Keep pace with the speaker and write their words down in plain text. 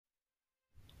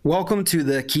Welcome to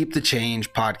the Keep the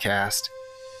Change podcast.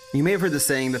 You may have heard the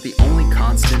saying that the only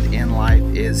constant in life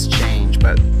is change,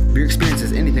 but if your experience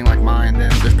is anything like mine,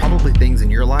 then there's probably things in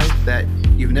your life that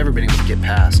you've never been able to get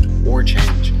past or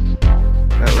change.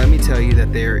 But let me tell you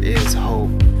that there is hope.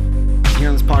 Here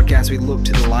on this podcast, we look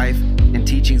to the life and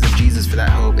teachings of Jesus for that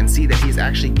hope and see that he's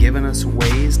actually given us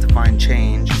ways to find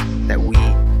change that we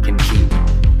can keep.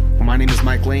 Well, my name is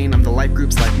Mike Lane. I'm the Life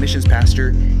Group's Life Missions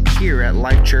Pastor here at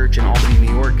Life Church in Albany,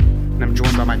 New York, and I'm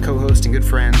joined by my co-host and good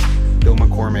friend, Bill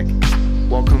McCormick.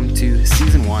 Welcome to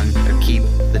Season 1 of Keep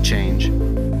the Change.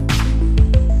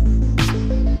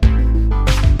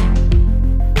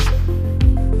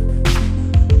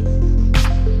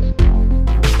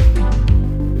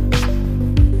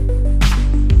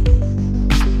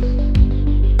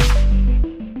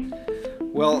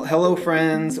 Well, hello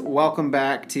friends. Welcome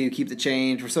back to Keep the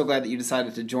Change. We're so glad that you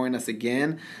decided to join us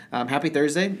again. Happy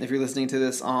Thursday if you're listening to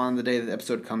this on the day that the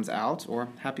episode comes out, or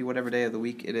happy whatever day of the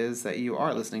week it is that you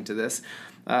are listening to this.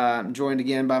 I'm joined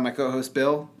again by my co-host,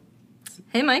 Bill.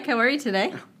 Hey Mike, how are you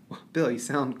today? Bill, you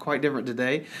sound quite different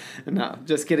today. No,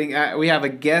 just kidding. We have a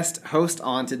guest host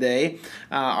on today,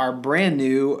 our brand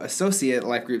new associate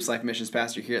Life Group's Life Missions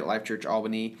Pastor here at Life Church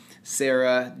Albany,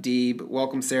 Sarah Deeb.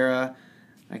 Welcome, Sarah.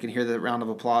 I can hear the round of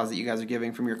applause that you guys are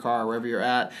giving from your car, wherever you're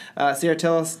at. Sarah,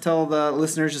 tell the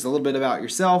listeners just a little bit about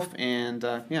yourself and,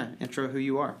 intro who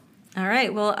you are. All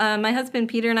right. Well, my husband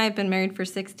Peter and I have been married for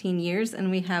 16 years, and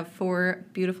we have 4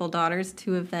 beautiful daughters.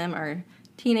 2 of them are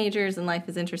teenagers, and life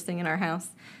is interesting in our house.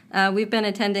 We've been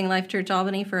attending Life Church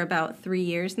Albany for about 3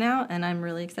 years now, and I'm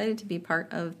really excited to be part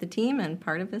of the team and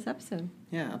part of this episode.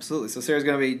 Yeah, absolutely. So Sarah's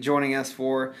going to be joining us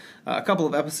for a couple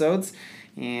of episodes.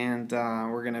 And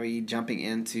we're going to be jumping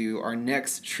into our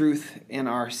next truth in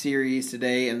our series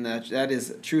today, and that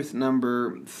is truth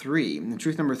number 3. And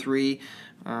truth number 3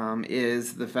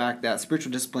 is the fact that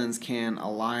spiritual disciplines can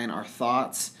align our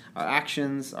thoughts, our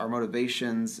actions, our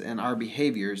motivations, and our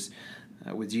behaviors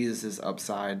with Jesus'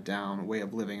 upside-down way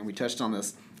of living. And we touched on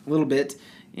this a little bit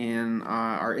in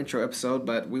our intro episode,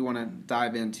 but we want to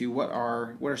dive into what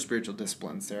are spiritual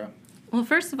disciplines, Sarah? Well,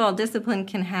 first of all, discipline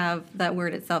that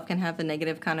word itself can have a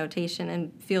negative connotation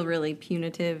and feel really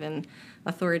punitive and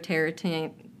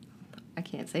authoritarian. I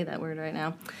can't say that word right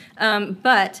now.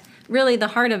 But really the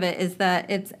heart of it is that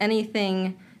it's any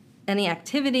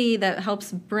activity that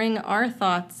helps bring our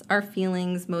thoughts, our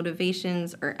feelings,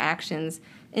 motivations, or actions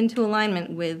into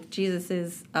alignment with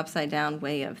Jesus' upside-down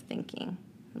way of thinking.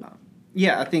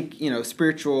 Yeah, I think,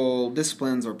 spiritual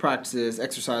disciplines or practices,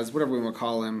 exercise, whatever we want to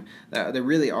call them, there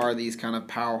really are these kind of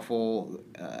powerful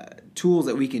tools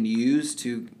that we can use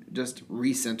to just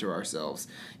recenter ourselves.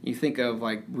 You think of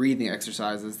like breathing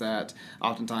exercises that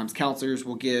oftentimes counselors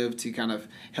will give to kind of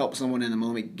help someone in the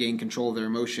moment gain control of their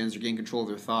emotions or gain control of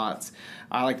their thoughts.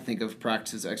 I like to think of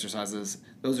practices, exercises.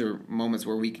 Those are moments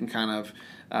where we can kind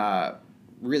of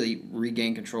really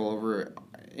regain control over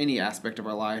any aspect of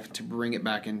our life to bring it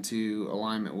back into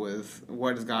alignment with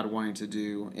what is God wanting to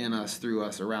do in us, through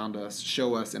us, around us,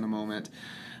 show us in a moment,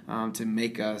 to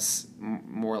make us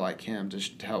more like Him,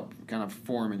 to help kind of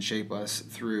form and shape us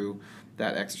through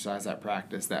that exercise, that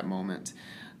practice, that moment.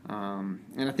 And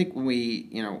I think when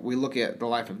we look at the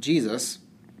life of Jesus,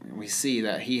 we see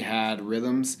that He had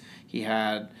rhythms, He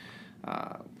had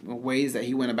ways that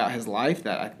He went about His life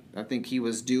that I think He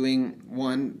was doing,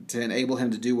 1, to enable Him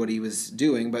to do what He was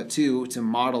doing, but 2, to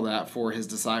model that for His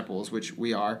disciples, which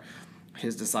we are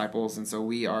His disciples, and so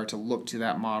we are to look to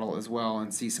that model as well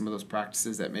and see some of those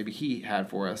practices that maybe He had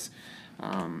for us,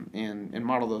 and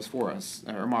model those for us,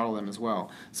 or model them as well.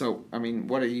 So, I mean,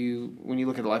 when you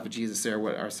look at the life of Jesus, Sarah,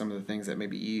 what are some of the things that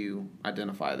maybe you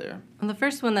identify there? Well, the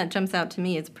first one that jumps out to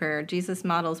me is prayer. Jesus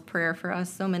models prayer for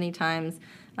us so many times,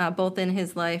 both in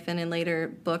His life and in later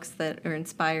books that are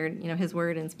inspired, His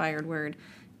word, inspired word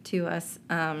to us.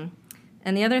 And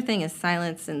the other thing is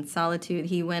silence and solitude.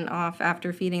 He went off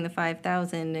after feeding the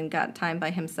 5,000 and got time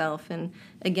by himself. And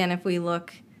again, if we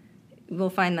look, we'll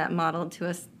find that modeled to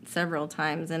us several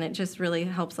times. And it just really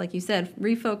helps, like you said,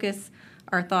 refocus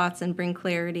our thoughts and bring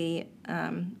clarity,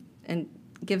 and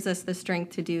gives us the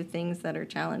strength to do things that are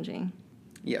challenging.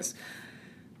 Yes.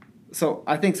 So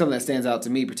I think something that stands out to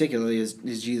me particularly is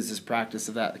Jesus' practice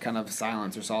of that kind of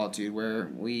silence or solitude, where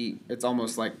it's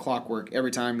almost like clockwork. Every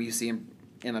time you see Him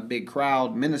in a big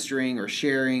crowd ministering or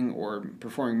sharing or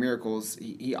performing miracles,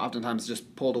 he oftentimes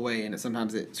just pulled away, and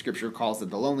sometimes Scripture calls it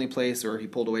the lonely place, or He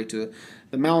pulled away to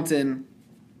the mountain,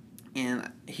 and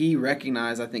He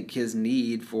recognized, I think, His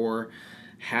need for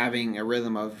having a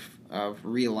rhythm of of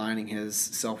realigning his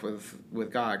self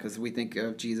with God, because we think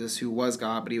of Jesus, who was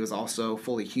God, but he was also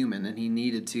fully human, and he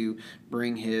needed to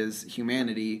bring his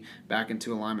humanity back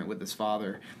into alignment with his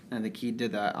Father. And I think he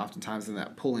did that oftentimes in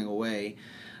that pulling away.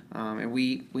 And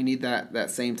we need that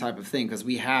same type of thing, because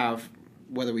we have,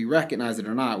 whether we recognize it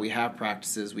or not, we have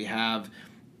practices, we have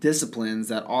disciplines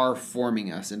that are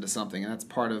forming us into something. And that's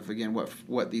part of, again,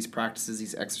 what these practices,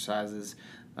 these exercises,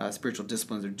 spiritual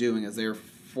disciplines are doing, is they're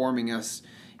forming us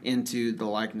into the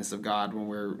likeness of God when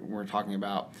we're talking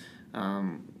about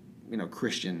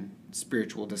Christian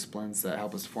spiritual disciplines that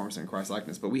help us form us in Christ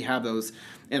likeness. But we have those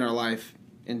in our life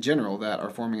in general that are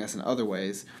forming us in other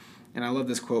ways. And I love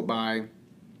this quote by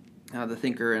the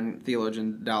thinker and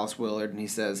theologian Dallas Willard, and he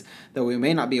says, "Though we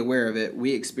may not be aware of it,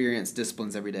 we experience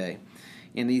disciplines every day.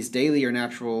 In these daily or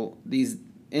natural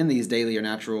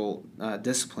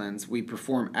disciplines, we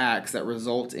perform acts that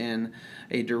result in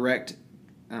a direct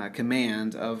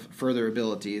command of further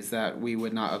abilities that we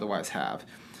would not otherwise have.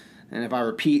 And if I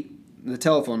repeat the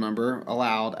telephone number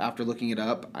aloud after looking it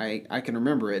up, I can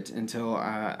remember it until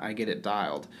I get it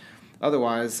dialed.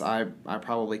 Otherwise, I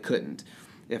probably couldn't.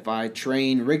 If I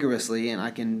train rigorously and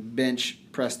I can bench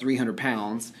press 300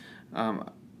 pounds,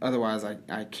 otherwise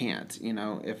I can't.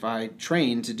 If I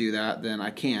train to do that, then I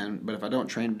can, but if I don't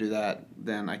train to do that,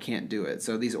 then I can't do it.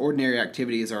 So these ordinary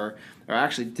activities are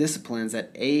actually disciplines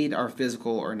that aid our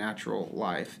physical or natural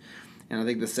life. And I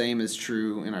think the same is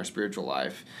true in our spiritual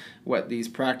life. What these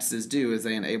practices do is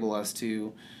they enable us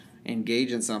to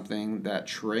engage in something that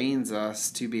trains us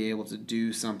to be able to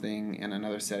do something in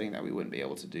another setting that we wouldn't be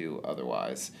able to do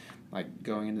otherwise. Like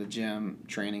going into the gym,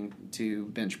 training to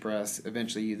bench press.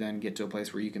 Eventually you then get to a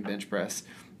place where you can bench press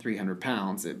 300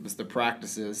 pounds. It was the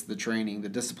practices, the training, the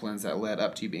disciplines that led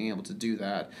up to you being able to do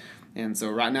that. And so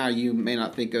right now you may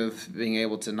not think of being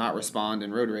able to not respond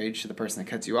in road rage to the person that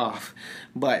cuts you off.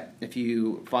 But if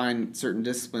you find certain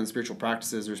disciplines, spiritual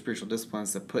practices or spiritual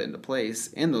disciplines to put into place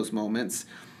in those moments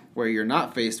where you're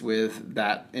not faced with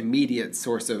that immediate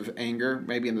source of anger,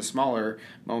 maybe in the smaller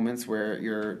moments where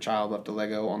your child left a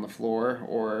Lego on the floor,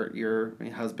 or your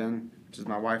husband, which is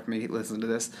my wife, may listen to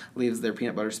this, leaves their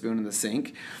peanut butter spoon in the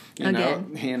sink.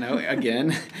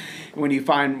 Again, when you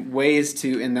find ways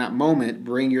to, in that moment,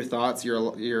 bring your thoughts,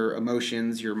 your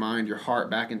emotions, your mind, your heart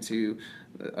back into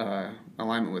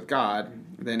alignment with God,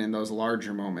 then in those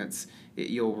larger moments,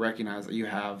 you'll recognize that you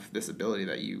have this ability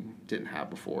that you didn't have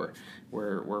before,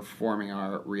 where we're forming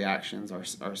our reactions,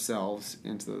 ourselves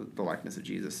into the likeness of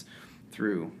Jesus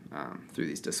through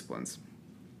these disciplines.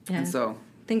 Yeah. And so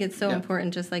I think it's so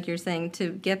important, just like you're saying,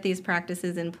 to get these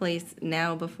practices in place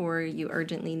now before you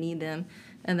urgently need them,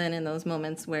 and then in those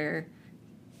moments where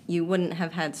you wouldn't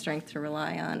have had strength to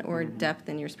rely on or depth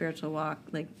in your spiritual walk,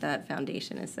 like that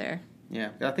foundation is there.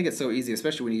 Yeah, I think it's so easy,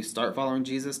 especially when you start following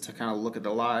Jesus, to kind of look at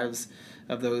the lives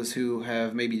of those who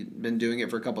have maybe been doing it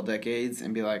for a couple decades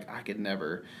and be like, I could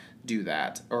never do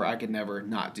that, or I could never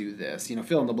not do this.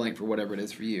 Fill in the blank for whatever it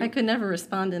is for you. I could never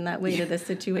respond in that way to this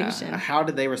situation. How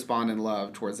did they respond in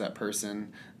love towards that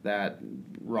person that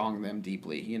wronged them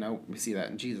deeply? We see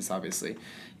that in Jesus, obviously.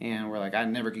 And we're like, I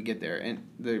never could get there. And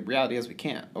the reality is we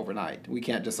can't overnight. We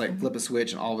can't just flip a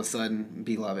switch and all of a sudden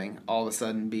be loving, all of a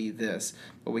sudden be this.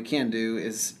 What we can do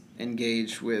is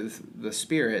engage with the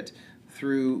Spirit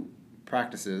through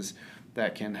practices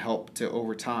that can help to,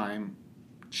 over time,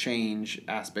 change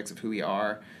aspects of who we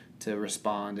are to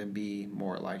respond and be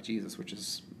more like Jesus, which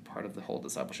is part of the whole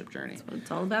discipleship journey. That's what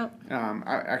it's all about.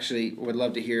 I actually would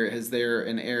love to hear, is there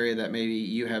an area that maybe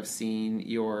you have seen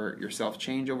yourself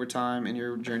change over time in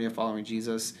your journey of following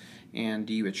Jesus, and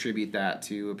do you attribute that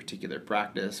to a particular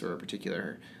practice or a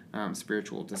particular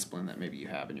spiritual discipline that maybe you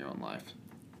have in your own life?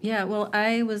 Yeah, well,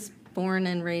 I was born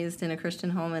and raised in a Christian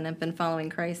home, and I've been following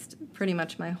Christ pretty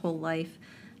much my whole life.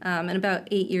 And about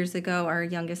 8 years ago, our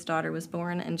youngest daughter was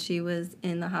born, and she was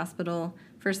in the hospital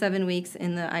for 7 weeks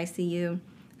in the ICU,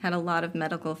 had a lot of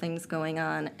medical things going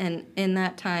on. And in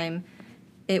that time,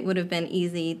 it would have been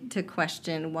easy to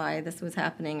question why this was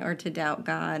happening or to doubt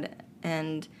God.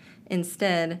 And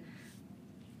instead,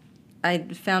 I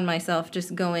found myself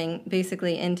just going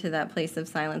basically into that place of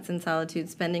silence and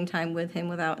solitude, spending time with him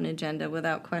without an agenda,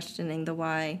 without questioning the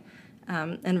why,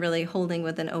 and really holding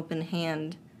with an open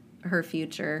hand her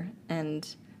future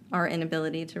and our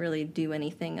inability to really do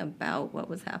anything about what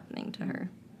was happening to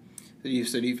her. So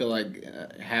do you feel like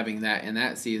having that in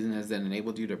that season has then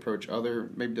enabled you to approach other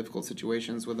maybe difficult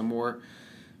situations with a more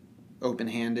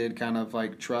open-handed kind of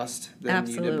trust than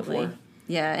you did before?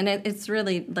 Yeah, and it's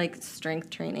really like strength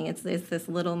training. It's this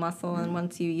little muscle, and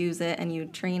once you use it and you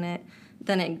train it,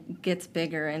 then it gets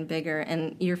bigger and bigger,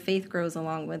 and your faith grows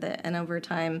along with it. And over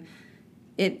time,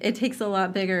 it takes a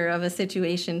lot bigger of a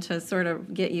situation to sort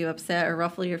of get you upset or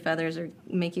ruffle your feathers or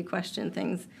make you question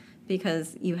things,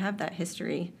 because you have that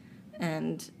history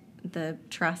and the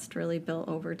trust really built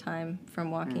over time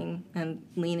from walking and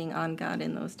leaning on God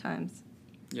in those times.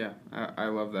 Yeah, I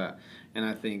love that. And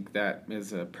I think that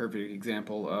is a perfect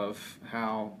example of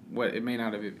how, what it may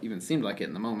not have even seemed like it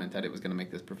in the moment that it was going to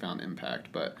make this profound impact,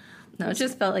 but no, it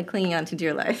just felt like clinging on to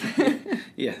dear life.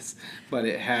 yes, but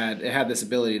it had this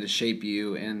ability to shape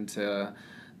you into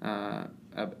a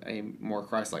more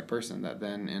Christ-like person that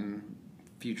then in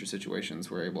future situations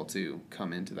we're able to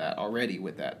come into that already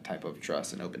with that type of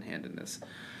trust and open-handedness.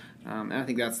 And I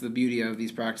think that's the beauty of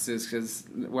these practices, because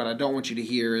what I don't want you to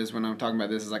hear is when I'm talking about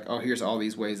this is like, oh, here's all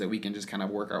these ways that we can just kind of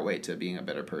work our way to being a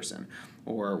better person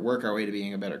or work our way to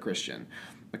being a better Christian,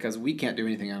 because we can't do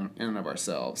anything in and of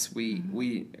ourselves.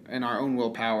 We in our own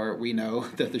willpower, we know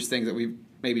that there's things that we've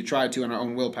maybe tried to in our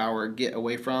own willpower get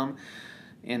away from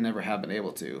and never have been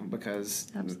able to,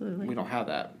 because Absolutely. we don't have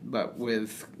that. But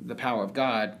with the power of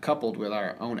God coupled with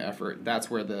our own effort, that's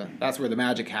where the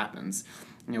magic happens.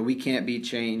 You know, we can't be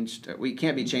changed. We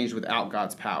can't be changed without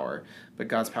God's power. But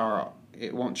God's power,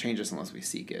 it won't change us unless we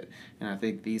seek it. And I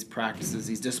think these practices,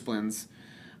 these disciplines,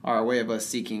 are a way of us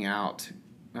seeking out,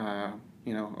 a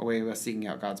way of us seeking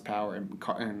out God's power and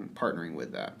partnering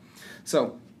with that.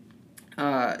 So,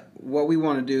 what we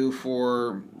want to do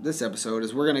for this episode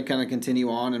is we're going to kind of continue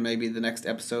on, and maybe the next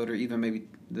episode, or even maybe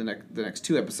the next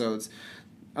two episodes,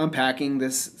 unpacking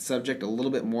this subject a little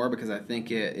bit more, because I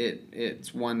think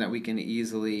it's one that we can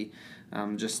easily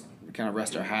just kind of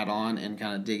rest our hat on and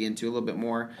kind of dig into a little bit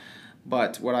more.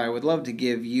 But what I would love to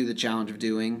give you the challenge of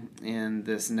doing in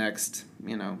this next,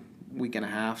 week and a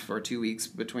half or 2 weeks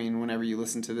between whenever you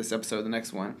listen to this episode, the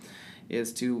next one,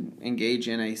 is to engage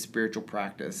in a spiritual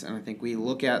practice. And I think we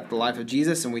look at the life of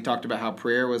Jesus, and we talked about how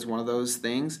prayer was one of those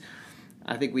things.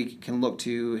 I think we can look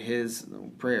to his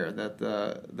prayer, that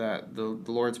the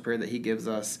Lord's Prayer that he gives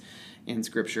us in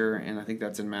Scripture, and I think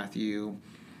that's in Matthew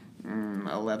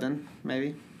 11,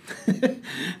 maybe.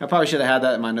 I probably should have had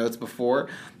that in my notes before,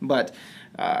 but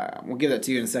we'll give that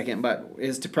to you in a second. But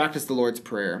is to practice the Lord's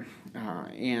Prayer.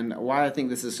 And why I think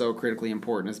this is so critically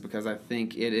important is because I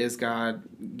think it is God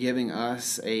giving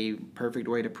us a perfect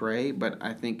way to pray, but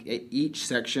I think each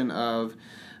section of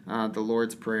the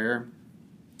Lord's Prayer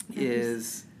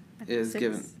is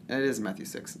given. It is Matthew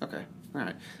 6. Okay. All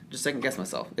right. Just second guess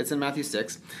myself. It's in Matthew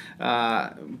 6.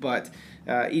 But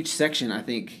each section, I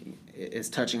think, is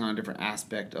touching on a different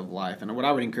aspect of life. And what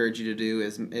I would encourage you to do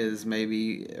is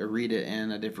maybe read it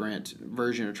in a different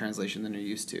version or translation than you're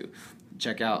used to.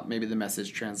 Check out maybe the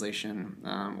Message translation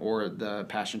or the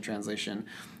Passion translation,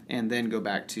 and then go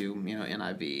back to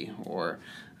NIV or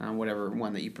whatever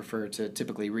one that you prefer to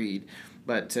typically read.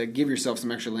 But to give yourself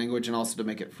some extra language and also to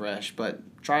make it fresh.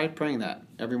 But try praying that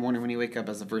every morning when you wake up,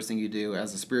 as the first thing you do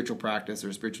as a spiritual practice or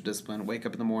a spiritual discipline. Wake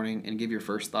up in the morning and give your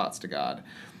first thoughts to God.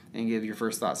 And give your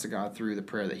first thoughts to God through the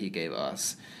prayer that he gave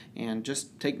us. And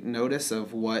just take notice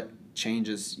of what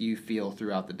changes you feel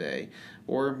throughout the day,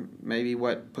 or maybe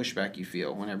what pushback you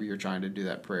feel whenever you're trying to do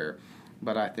that prayer.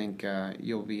 But I think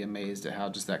you'll be amazed at how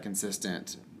just that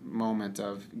consistent moment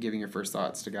of giving your first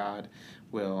thoughts to God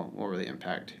will really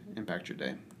impact your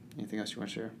day. Anything else you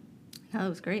want to share? That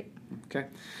was great. Okay.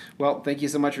 Well, thank you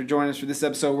so much for joining us for this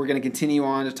episode. We're going to continue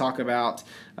on to talk about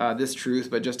this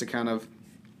truth, but just to kind of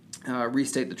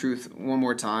restate the truth one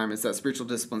more time, is that spiritual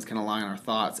disciplines can align our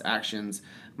thoughts, actions,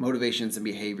 motivations, and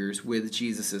behaviors with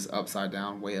Jesus'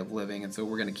 upside-down way of living. And so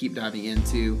we're going to keep diving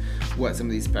into what some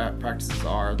of these practices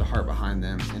are, the heart behind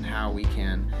them, and how we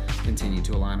can continue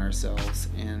to align ourselves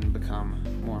and become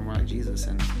more and more like Jesus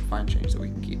and find change that we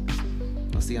can keep.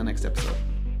 We'll see you on next episode.